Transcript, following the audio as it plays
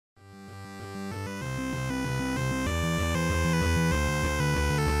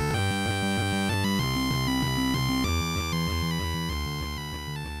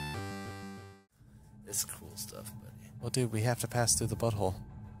It's cool stuff, buddy. Well, dude, we have to pass through the butthole.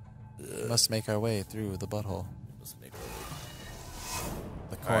 We must make our way through the butthole. Let's make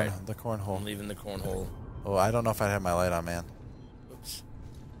our way. The cornhole. I'm leaving the cornhole. Oh, I don't know if I have my light on, man. Oops.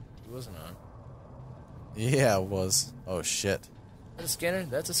 It wasn't on. Yeah, it was. Oh, shit. Is that a scanner?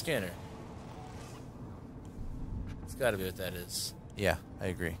 That's a scanner. It's gotta be what that is. Yeah, I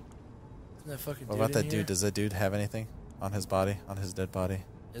agree. Isn't that fucking What dude about that in dude? here? Does that dude have anything on his body? On his dead body?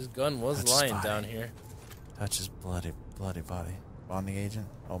 His gun was Touch his lying body. down here. Touch his bloody body. Bonding agent?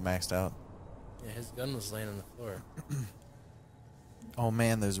 Oh, maxed out. Yeah, his gun was laying on the floor. Oh,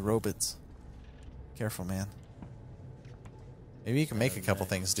 man, there's robots. Careful, man. Maybe you can make a couple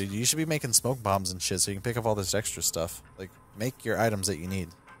things, dude. You should be making smoke bombs and shit so you can pick up all this extra stuff. Like, make your items that you need.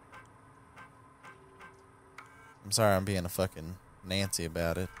 I'm sorry I'm being a fucking Nancy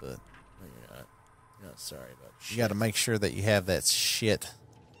about it, but... No, you're not. You're not sorry about shit. You gotta make sure that you have that shit.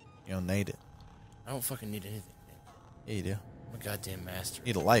 You don't need it. I don't fucking need anything, man. Yeah, you do. I'm a goddamn master.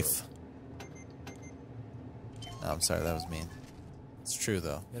 You need a life. No, I'm sorry, that was mean. It's true,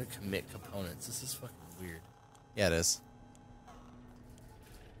 though. You gotta commit components. This is fucking weird. Yeah, it is.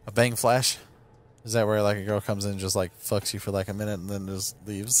 A bang flash? Is that where, like, a girl comes in and just, like, fucks you for, like, a minute and then just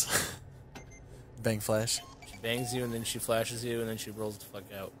leaves? Bang flash? She bangs you and then she flashes you and then she rolls the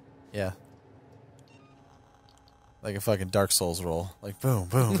fuck out. Yeah. Like a fucking Dark Souls roll. Like, boom,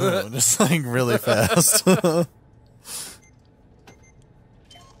 boom, boom. Just, like, really fast. Like,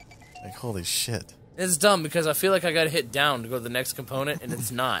 holy shit. It's dumb because I feel like I gotta hit down to go to the next component and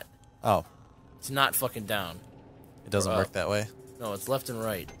it's not. Oh. It's not fucking down. It doesn't work that way? No, it's left and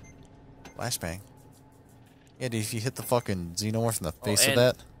right. Flashbang. Yeah, dude, if you hit the fucking xenomorph in the face of and-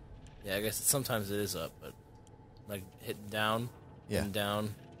 that... Yeah, I guess sometimes it is up, but like hit down and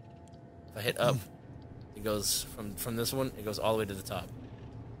down. If I hit up, it goes from this one, it goes all the way to the top.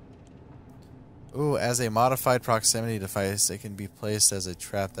 Ooh, as a modified proximity device, it can be placed as a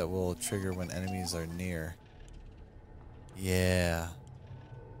trap that will trigger when enemies are near. Yeah.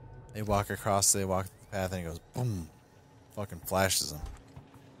 They walk across, they walk the path, and it goes boom. Fucking flashes them.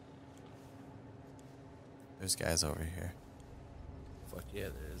 There's guys over here. Fuck yeah,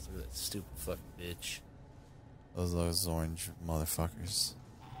 there is. Look at that stupid fucking bitch. Those orange motherfuckers.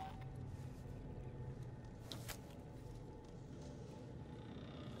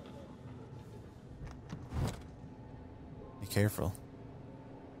 Be careful.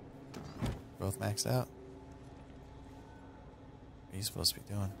 Both maxed out. What are you supposed to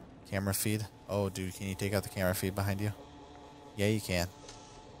be doing? Camera feed? Oh, dude, can you take out the camera feed behind you? Yeah, you can.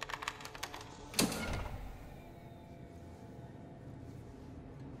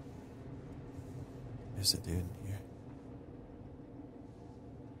 There's a dude in here.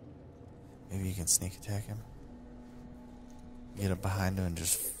 Maybe you can sneak attack him. Get up behind him and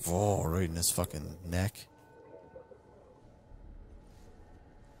just fall right in his fucking neck.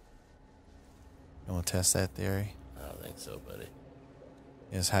 You want to test that theory? I don't think so, buddy.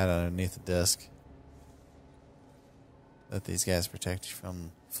 You just hide underneath the desk. Let these guys protect you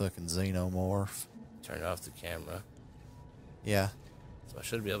from fucking xenomorph. Turn off the camera. Yeah. So I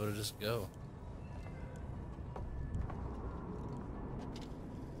should be able to just go.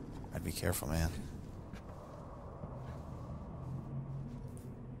 I'd be careful, man.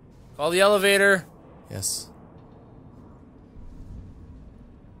 Call the elevator. Yes.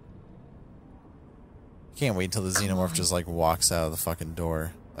 Can't wait until the xenomorph just like walks out of the fucking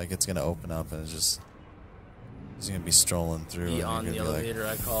door. Like it's gonna open up and it's just he's gonna be strolling through. Be and on you're the gonna be elevator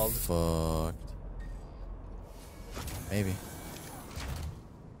like, I called. Fucked. Maybe.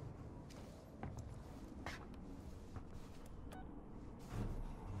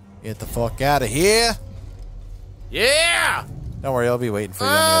 Get the fuck out of here! Yeah! Don't worry, I'll be waiting for you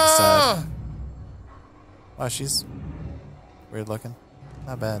on the other side. Wow, she's weird looking.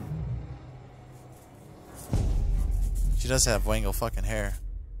 Not bad. She does have Wangle fucking hair.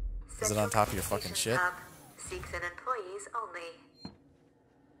 Is it on top of your fucking shit? Seeks and employees only.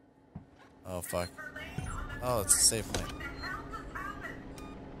 Oh, fuck. Oh, it's a safe point.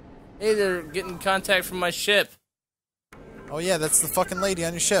 Hey, they're getting contact from my ship. Oh, yeah, that's the fucking lady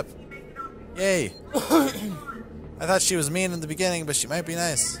on your ship. Yay. I thought she was mean in the beginning, but she might be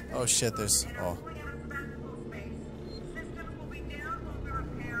nice. Oh, shit, there's... Oh.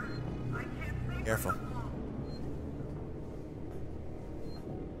 Careful.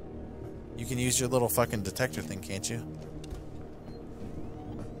 You can use your little fucking detector thing, can't you?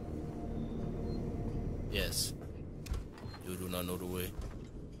 Yes. You do not know the way.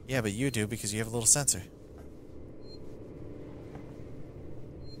 Yeah, but you do because you have a little sensor.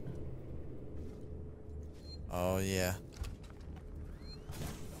 Oh, yeah.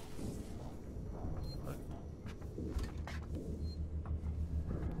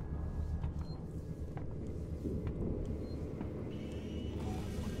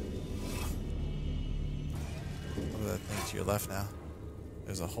 to your left now.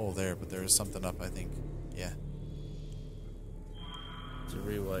 There's a hole there, but there's something up, I think. Yeah. It's a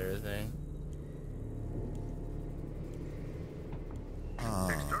rewire thing.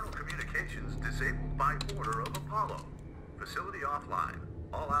 External communications disabled by order of Apollo. Facility offline.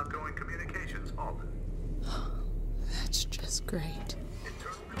 All outgoing communications halted. That's just great.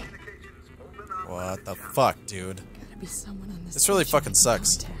 Internal communications open up. What the fuck, dude? Gotta be someone on this. This really station fucking in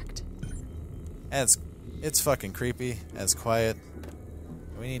sucks. contact. And it's fucking creepy. And it's quiet.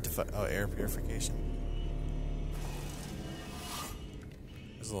 We need to oh, air purification.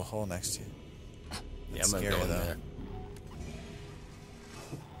 There's a little hole next to you. Yeah, It's I'm gonna scary, go in though. there.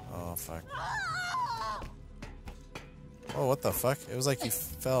 Oh, fuck. Oh, what the fuck? It was like you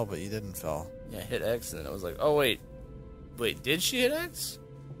fell, but you didn't fall. Yeah, I hit X, and then I was like, oh, wait. Wait, did she hit X?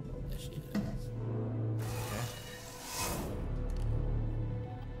 Yeah, she hit X. Okay.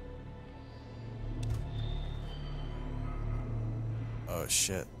 Oh,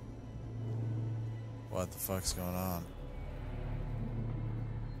 shit. What the fuck's going on?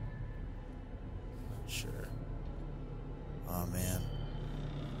 Not sure. Oh, man.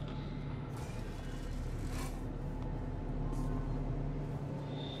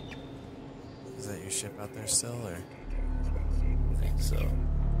 Is that your ship out there still, or? I think so.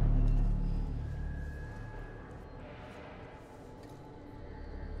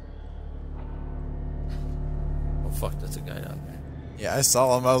 Oh, fuck, that's a guy down there. Yeah, I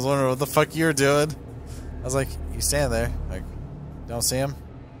saw him. I was wondering what the fuck you were doing. I was like, you stand there. Like, don't see him?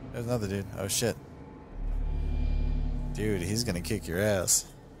 There's another dude. Oh, shit. Dude, he's gonna kick your ass.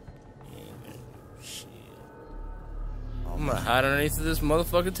 Shit. I'm gonna hide underneath of this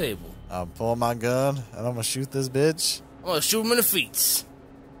motherfucking table. I'm pulling my gun, and I'm gonna shoot this bitch. I'm gonna shoot him in the feet.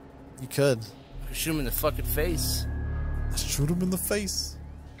 You could. I can shoot him in the fucking face. Shoot him in the face.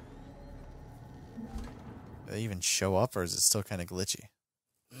 Do they even show up, or is it still kind of glitchy?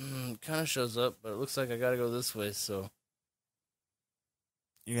 Kind of shows up, but it looks like I gotta go this way, so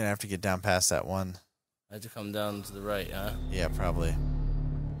You're gonna have to get down past that one. I have to come down to the right, huh? Yeah, probably.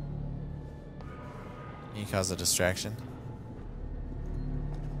 Can you cause a distraction?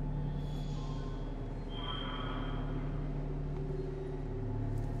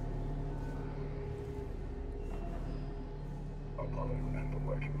 Apollo and the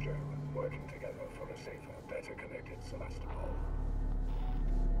working Joe working together for a safer, better connected Celestial.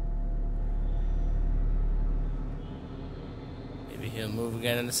 Maybe he'll move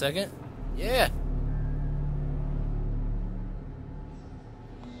again in a second. Yeah.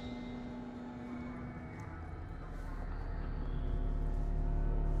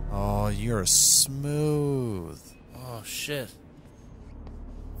 Oh, you're smooth. Oh shit.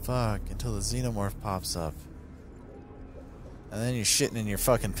 Fuck, until the xenomorph pops up. And then you're shitting in your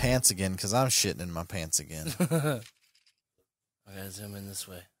fucking pants again, because I'm shitting in my pants again. I gotta zoom in this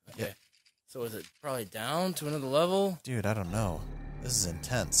way. Okay. Yep. So is it probably down to another level? Dude, I don't know. This is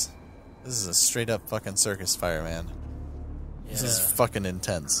intense. This is a straight up fucking circus fire, man. Yeah. This is fucking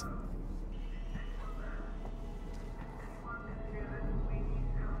intense.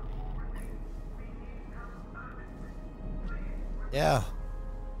 Yeah.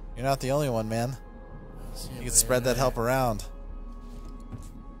 You're not the only one, man. You can spread that help around.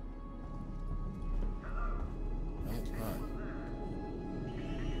 Don't run.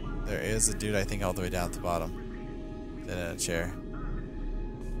 There is a dude, I think, all the way down at the bottom. Sitting in a chair.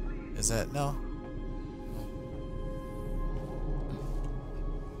 Is that? No.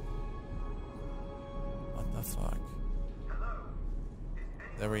 What the fuck?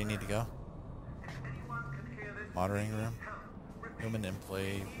 Is that where you need to go? Monitoring room? Human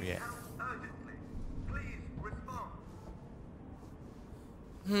employee react.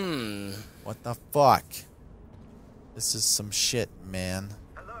 What the fuck? This is some shit, man.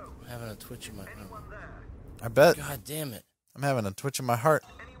 I'm having a twitch in my arm. I bet. God damn it. I'm having a twitch in my heart.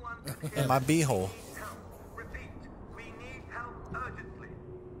 In my beehole. Repeat, we need help urgently.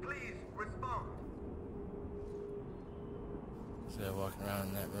 Please respond. So I'm walking around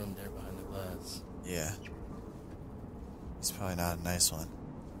in that room there behind the glass. Yeah. He's probably not a nice one.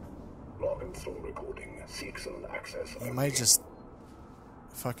 Log and store recording. Seeks and access. He might just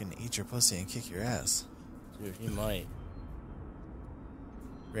fucking eat your pussy and kick your ass. Dude, he might.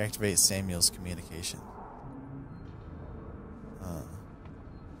 Reactivate Samuel's communication.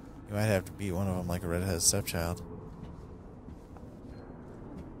 You might have to beat one of them like a redheaded stepchild.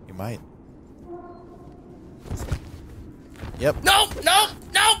 You might. Yep. Nope! Nope!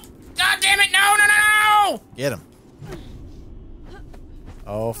 Nope! God damn it! No! No! No! No! Get him.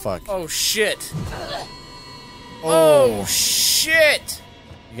 Oh, fuck. Oh shit! Oh shit!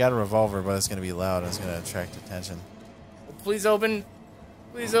 You got a revolver, but it's going to be loud and it's going to attract attention. Please open.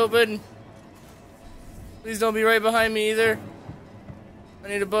 Please open. Please don't be right behind me either. I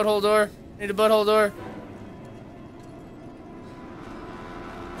need a butthole door. I need a butthole door.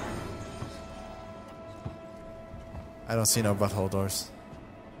 I don't see no butthole doors.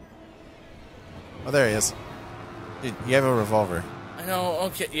 Oh, there he is. Dude, you have a revolver. I know.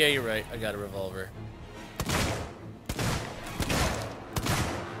 Okay. Yeah, you're right. I got a revolver.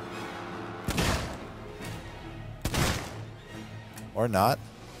 Or not.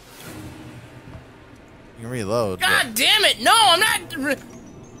 You can reload. God damn it! No, I'm not.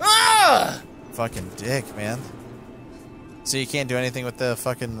 Ah! Fucking dick, man. So you can't do anything with the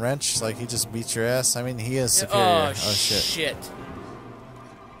fucking wrench? Like, he just beats your ass? I mean, he is superior. Oh, shit.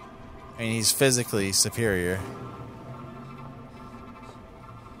 I mean, he's physically superior.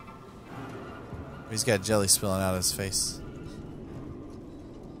 He's got jelly spilling out of his face.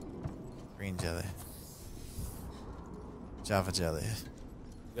 Green jelly. Java jelly.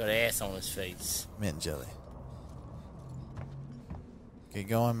 Got ass on his face. Mint jelly. Get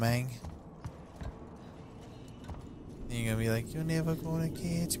going, Mang. You're gonna be like, you're never gonna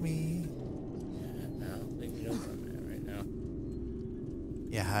catch me. I don't think we know where I'm at right now.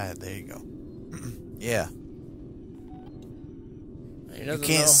 Yeah, hi, there you go. Yeah. You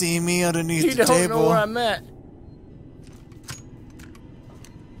can't see me underneath the table. You don't know where I'm at.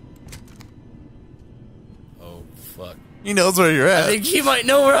 Oh, fuck. He knows where you're at. I think he might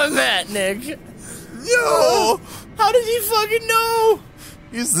know where I'm at, Nick. Yo! How does he fucking know?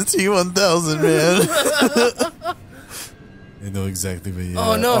 He's the T-1000, man. They know exactly where you're at.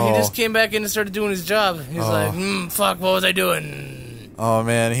 Oh, no, he just came back in and started doing his job. He's like, fuck, what was I doing? Oh,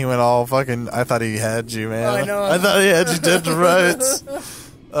 man, he went all fucking... I thought he had you, man. Oh, I know. I thought he had you dead to rights.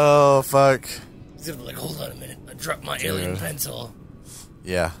 Oh, fuck. He's gonna be like, hold on a minute. I dropped my alien pencil.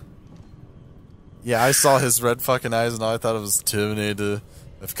 Yeah. Yeah, I saw his red fucking eyes and I thought it was Terminator.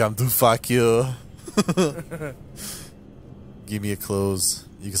 I've come to fuck you. Give me your clothes,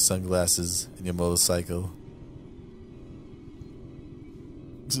 your sunglasses, and your motorcycle.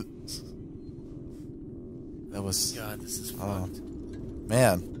 That was... God, this is fucked.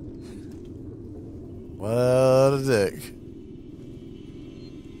 Man. What a dick.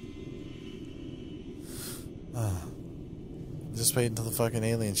 Just wait until the fucking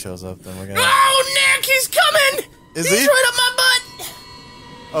alien shows up, then we're gonna... Oh, Nick, he's coming! Is he's he? right up my butt!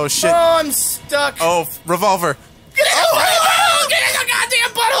 Oh, shit. Oh, I'm stuck. Oh, revolver. Get in the get in the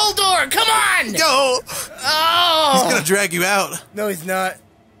goddamn butthole door! Come on! Go! Oh! He's gonna drag you out. No, he's not.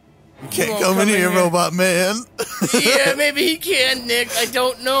 You can't come in here, robot man. Yeah, maybe he can, Nick. I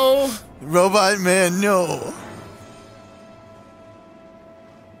don't know. Robot man, no.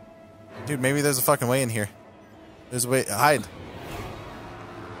 Dude, maybe there's a fucking way in here. There's a way. Hide.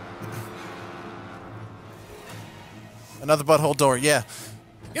 Another butthole door, yeah.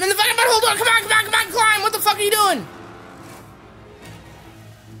 Get in the fucking butthole door! Come on, come on, come on, climb! What the fuck are you doing?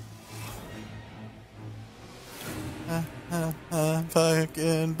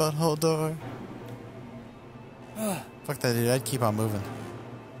 Fucking butthole door. Fuck that, dude. I'd keep on moving.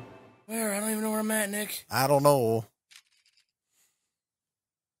 Where? I don't even know where I'm at, Nick. I don't know.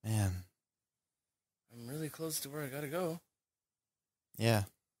 Man. I'm really close to where I gotta go. Yeah.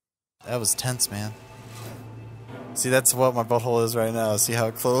 That was tense, man. See, that's what my butthole is right now. See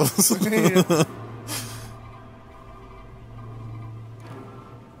how close?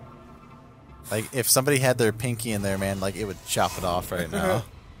 Like, if somebody had their pinky in there, man, like, it would chop it off right now.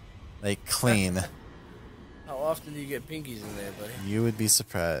 Like, clean. How often do you get pinkies in there, buddy? You would be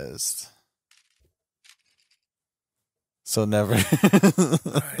surprised. So never.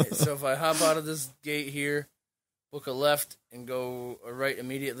 Alright, so if I hop out of this gate here, book a left, and go a right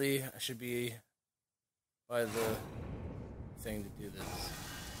immediately, I should be by the thing to do this.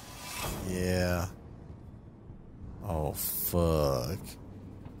 Yeah. Oh, fuck.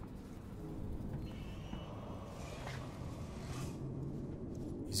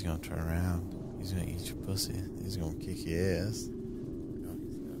 He's gonna turn around. He's gonna eat your pussy. He's gonna kick your ass. No, he's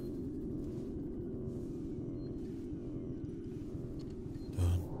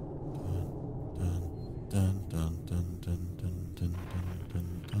not. Dun, dun, dun, dun, dun, dun,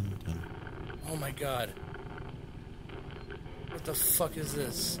 dun, dun, dun. Oh my god. What the fuck is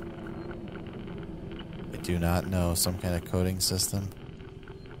this? I do not know. Some kind of coding system.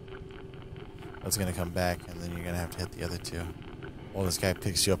 It's gonna come back, and then you're gonna have to hit the other two. Well, this guy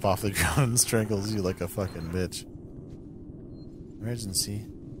picks you up off the ground and strangles you like a fucking bitch. Emergency.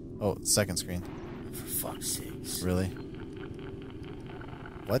 Oh, second screen. For fuck's sakes. Really?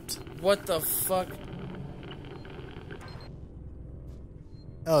 What? What the fuck?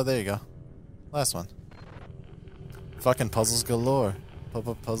 Oh, there you go. Last one. Fucking puzzles galore.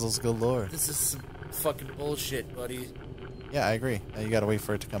 Puzzles galore. This is some fucking bullshit, buddy. Yeah, I agree. Now you gotta wait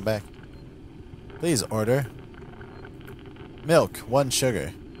for it to come back. Please order. Milk, 1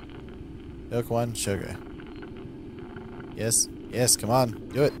 sugar. Milk, 1 sugar. Yes, yes, come on.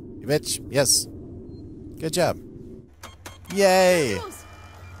 Do it, you bitch. Yes. Good job. Yay!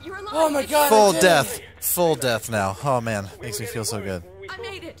 You're alive. Oh my god! Full I did death. it. Full death now. Oh man, makes me feel so good. I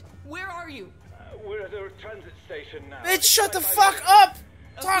made it. Where are you? We're at a transit station now. Bitch, shut the fuck up!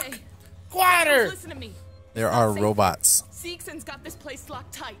 Talk Okay. quieter! Listen to me. There are robots. Seegson's got this place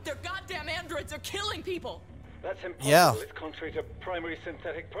locked tight. They're goddamn androids are killing people. That's impossible. Yeah. It's contrary to primary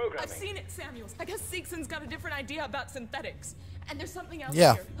synthetic I've programming. seen it, Samuels. I guess Seegson's got a different idea about synthetics. And there's something else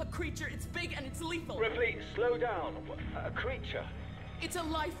Yeah. here. A creature. It's big and it's lethal. Ripley, slow down. A creature. It's a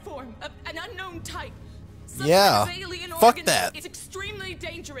life form, an unknown type. Some Yeah. kind of alien Fuck organism. that. It's extremely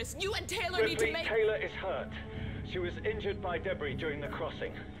dangerous. You and Taylor need to Ripley, make. Taylor is hurt. She was injured by debris during the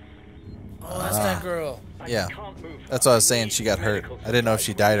crossing. Oh, that's that girl. I Yeah. can't move her. That's what I was saying, she got hurt. Medical I didn't know if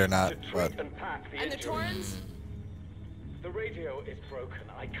she died or not, to treat but... and pack the And the injuries. Torrens? The radio is broken.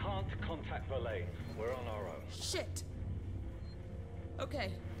 I can't contact Verlaine. We're on our own. Shit.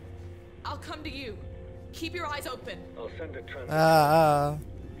 Okay. I'll come to you. Keep your eyes open. I'll send a transit.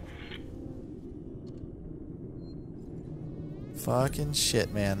 Fucking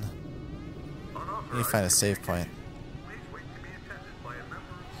shit, man. We need to find a save point. Please wait to be attended by a member of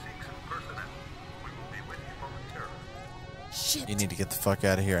Seegson personnel. We will be with you momentarily. Shit. You need to get the fuck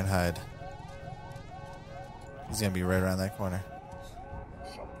out of here and hide. He's gonna be right around that corner.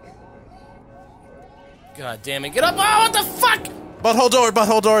 God damn it. Get up! Oh, what the fuck?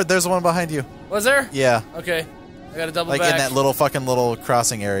 Butthole door! There's one behind you. Was there? Yeah. Okay. I gotta double Like back. in that little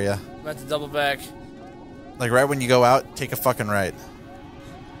crossing area. I'm about to double back. Like right when you go out, take a fucking right.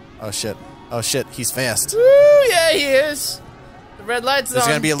 Oh shit. Oh shit, he's fast. Woo, yeah, he is. The red light's There's on.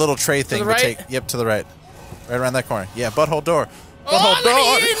 gonna be a little tray thing the to right? take. Yep, to the right. Right around that corner. Yeah, butthole door. Oh, Butthole door!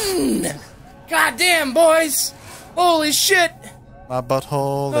 let me in! God damn, boys! Holy shit! My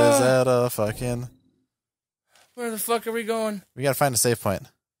butthole is at a fucking... Where the fuck are we going? We gotta find a save point.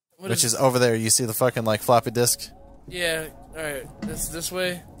 What Which is over there. You see the fucking, like, floppy disk? Yeah, alright. This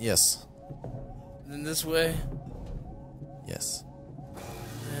way, Yes. then this way, Yes.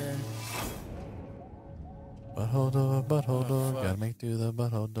 and... Butthole door, butthole door. fuck. Gotta make do the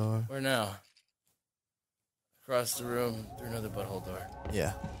butthole door. Where now? Across the room, through another butthole door.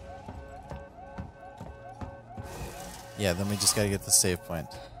 Yeah. Yeah, then we just gotta get the save point.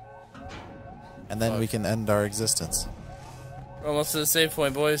 And then we Fuck. can end our existence. We're almost to the save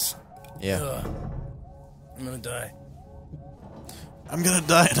point, boys. Yeah. Ugh. I'm gonna die. I'm gonna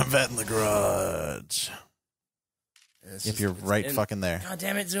die in a vat in the garage. It's If just- you're it's right in- fucking there. God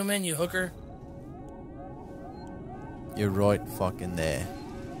damn it, zoom in, you hooker. You're right fucking there.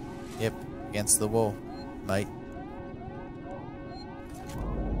 Yep, against the wall, mate.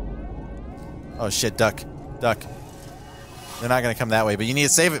 Oh shit, duck. Duck. They're not gonna come that way, but you need to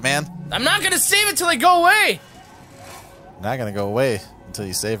save it, man. I'm not gonna save it till they go away! They're not gonna go away until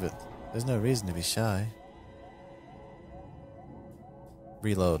you save it. There's no reason to be shy.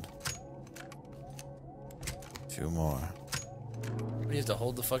 Reload. 2 more. We have to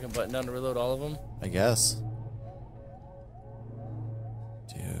hold the fucking button down to reload all of them? I guess.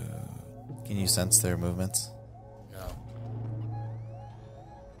 Dude. Can you sense their movements? No.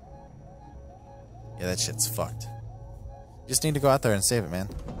 Yeah, that shit's fucked. You just need to go out there and save it, man.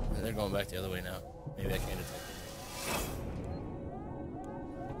 They're going back the other way now. Maybe I can't detect it.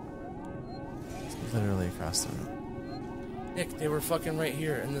 It's literally across the room. Nick, they were fucking right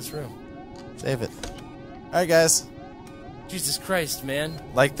here in this room. Save it. Alright, guys. Jesus Christ, man.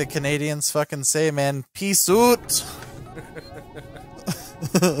 Like the Canadians fucking say, man, peace out.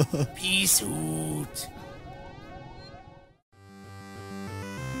 Peace out.